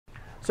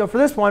So for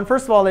this one,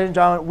 first of all, ladies and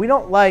gentlemen, we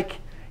don't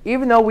like,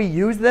 even though we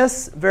use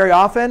this very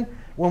often,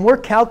 when we're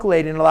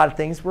calculating a lot of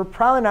things, we're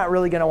probably not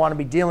really going to want to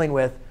be dealing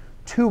with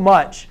too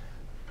much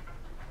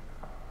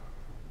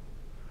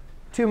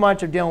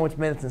of dealing with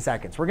minutes and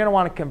seconds. We're going to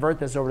want to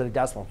convert this over to the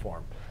decimal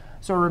form.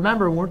 So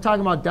remember, when we're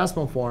talking about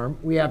decimal form,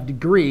 we have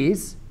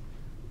degrees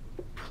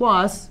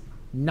plus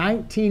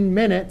 19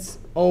 minutes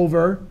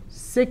over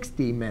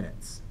 60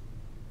 minutes.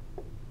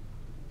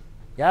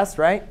 Yes,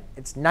 right?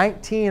 It's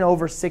 19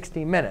 over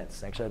 60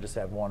 minutes. Actually, I just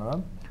have one of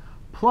them.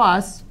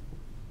 Plus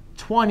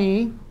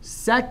 20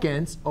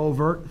 seconds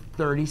over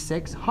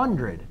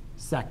 3,600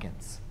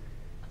 seconds.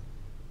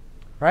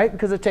 Right?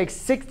 Because it takes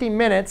 60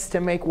 minutes to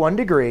make 1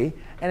 degree,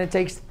 and it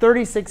takes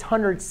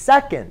 3,600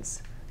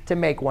 seconds to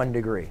make 1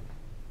 degree.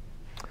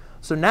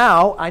 So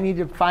now I need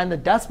to find the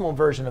decimal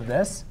version of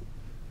this.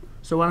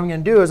 So what I'm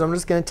going to do is I'm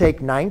just going to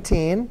take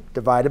 19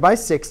 divided by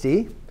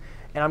 60,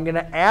 and I'm going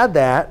to add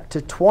that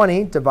to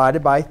 20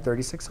 divided by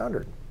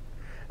 3,600.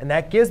 And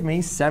that gives me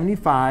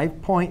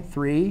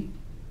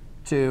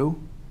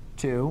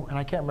 75.322. And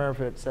I can't remember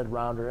if it said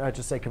round or I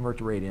just say convert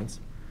to radians.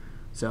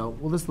 So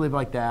we'll just leave it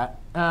like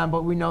that.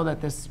 But we know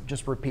that this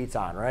just repeats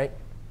on, right?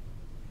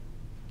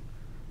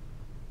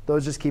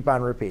 Those just keep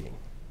on repeating.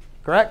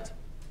 Correct?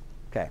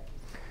 OK.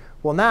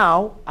 Well,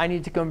 now I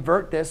need to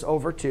convert this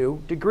over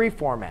to degree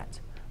format.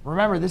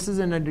 Remember, this is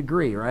in a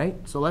degree, right?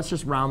 So let's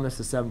just round this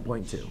to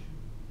 7.2.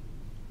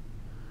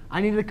 I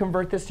need to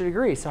convert this to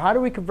degree. So how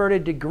do we convert a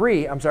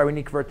degree? I'm sorry, we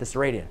need to convert this to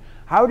radian.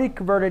 How do you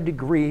convert a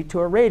degree to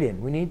a radian?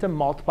 We need to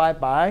multiply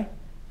it by,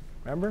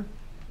 remember? Do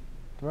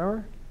you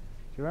remember? Do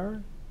you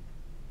remember?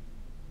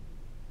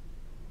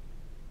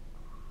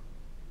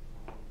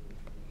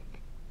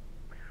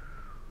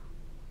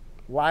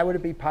 Why would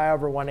it be pi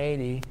over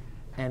 180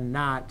 and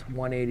not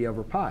 180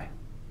 over pi?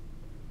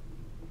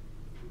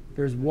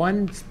 There's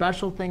one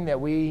special thing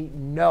that we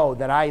know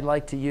that I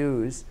like to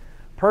use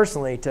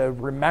personally to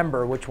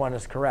remember which one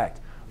is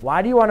correct.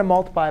 Why do you want to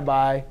multiply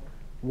by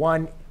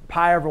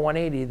pi over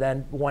 180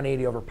 than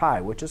 180 over pi,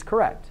 which is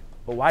correct?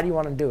 But why do you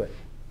want to do it?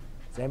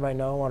 Does anybody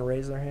know? Want to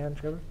raise their hand?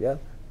 Yeah?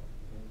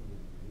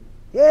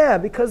 Yeah,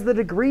 because the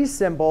degree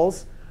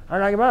symbols are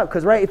not about it.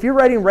 Because right, if you're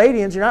writing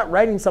radians, you're not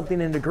writing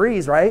something in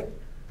degrees, right?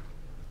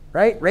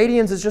 Right?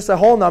 Radians is just a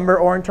whole number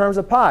or in terms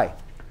of pi.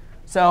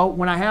 So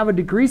when I have a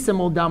degree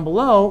symbol down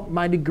below,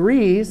 my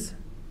degrees,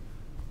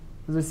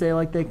 as I say,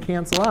 like they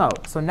cancel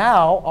out. So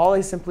now all I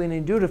simply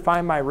need to do to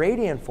find my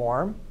radian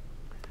form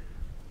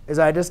is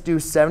I just do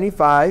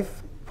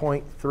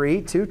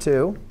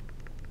 75.322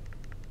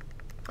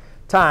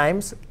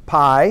 times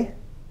pi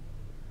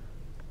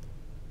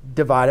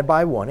divided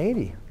by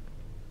 180.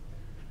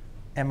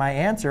 And my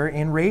answer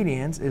in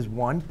radians is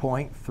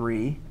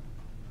 1.31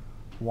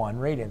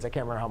 radians. I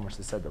can't remember how much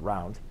they said to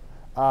round.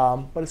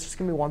 But it's just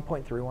going to be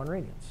 1.31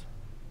 radians.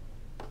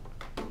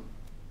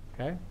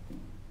 OK?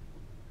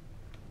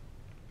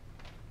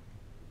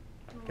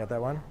 Got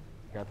that one?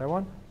 Got that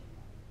one?